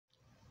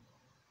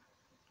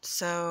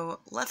So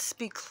let's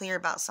be clear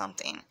about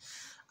something.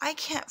 I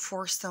can't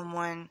force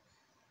someone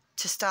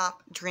to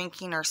stop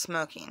drinking or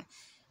smoking.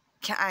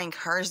 Can I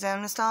encourage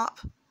them to stop?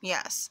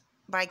 Yes,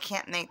 but I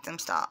can't make them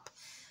stop.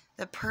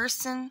 The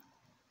person,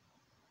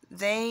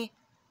 they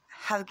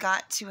have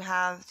got to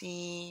have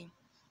they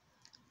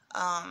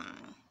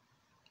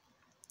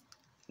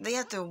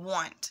have to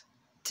want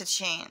to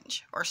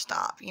change or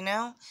stop, you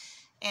know?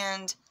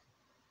 And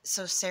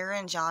so Sarah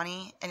and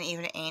Johnny and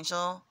even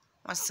Angel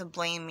wants to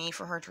blame me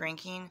for her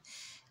drinking.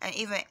 And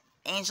even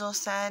Angel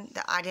said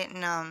that I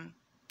didn't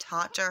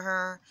talk to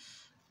her.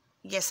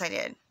 Yes, I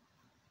did.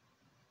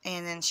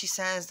 And then she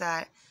says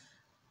that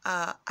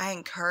I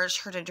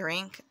encouraged her to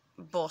drink.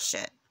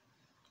 Bullshit.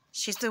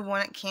 She's the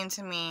one that came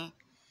to me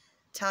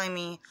telling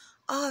me,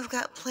 oh, I've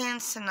got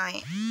plans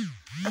tonight.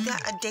 I've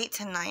got a date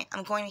tonight.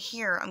 I'm going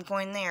here. I'm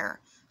going there.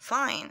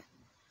 Fine.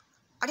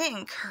 I didn't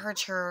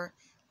encourage her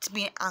to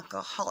be an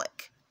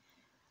alcoholic.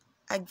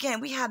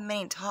 Again, we had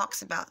many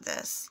talks about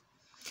this.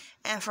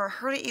 And for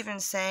her to even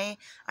say,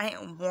 I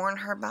didn't warn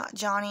her about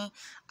Johnny,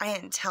 I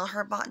didn't tell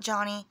her about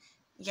Johnny,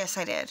 yes,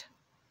 I did.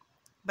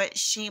 But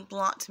she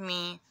blocked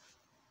me,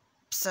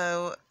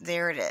 so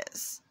there it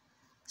is.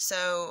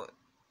 So,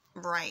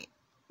 right.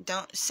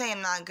 Don't say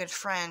I'm not a good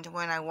friend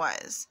when I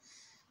was.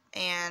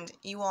 And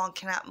you all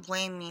cannot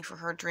blame me for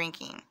her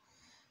drinking.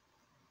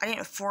 I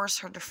didn't force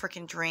her to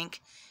freaking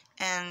drink.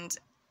 And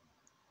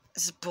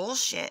it's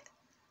bullshit.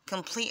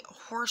 Complete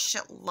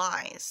horseshit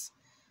lies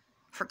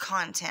for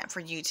content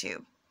for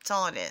YouTube. That's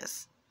all it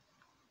is.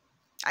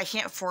 I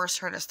can't force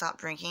her to stop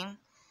drinking.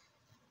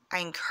 I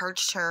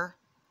encouraged her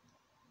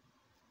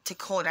to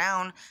cool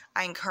down.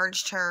 I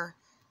encouraged her,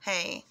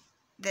 hey,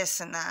 this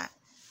and that.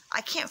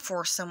 I can't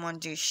force someone to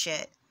do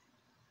shit.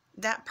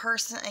 That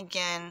person,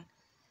 again,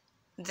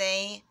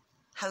 they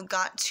have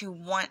got to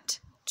want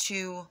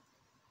to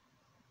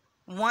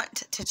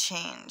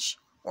change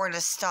or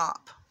to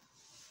stop.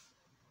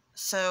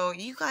 So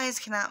you guys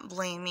cannot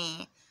blame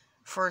me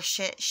for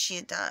shit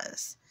she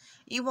does.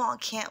 You all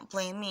can't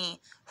blame me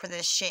for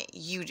the shit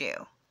you do.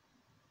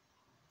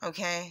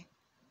 Okay?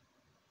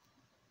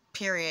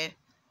 Period.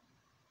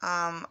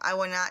 I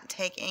will not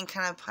take any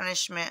kind of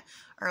punishment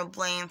or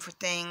blame for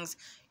things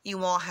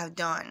you all have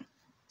done.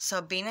 So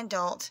be an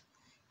adult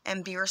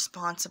and be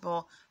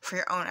responsible for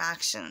your own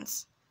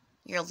actions.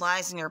 Your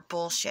lies and your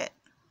bullshit.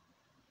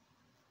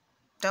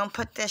 Don't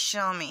put this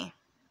shit on me.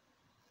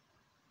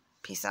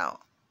 Peace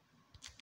out.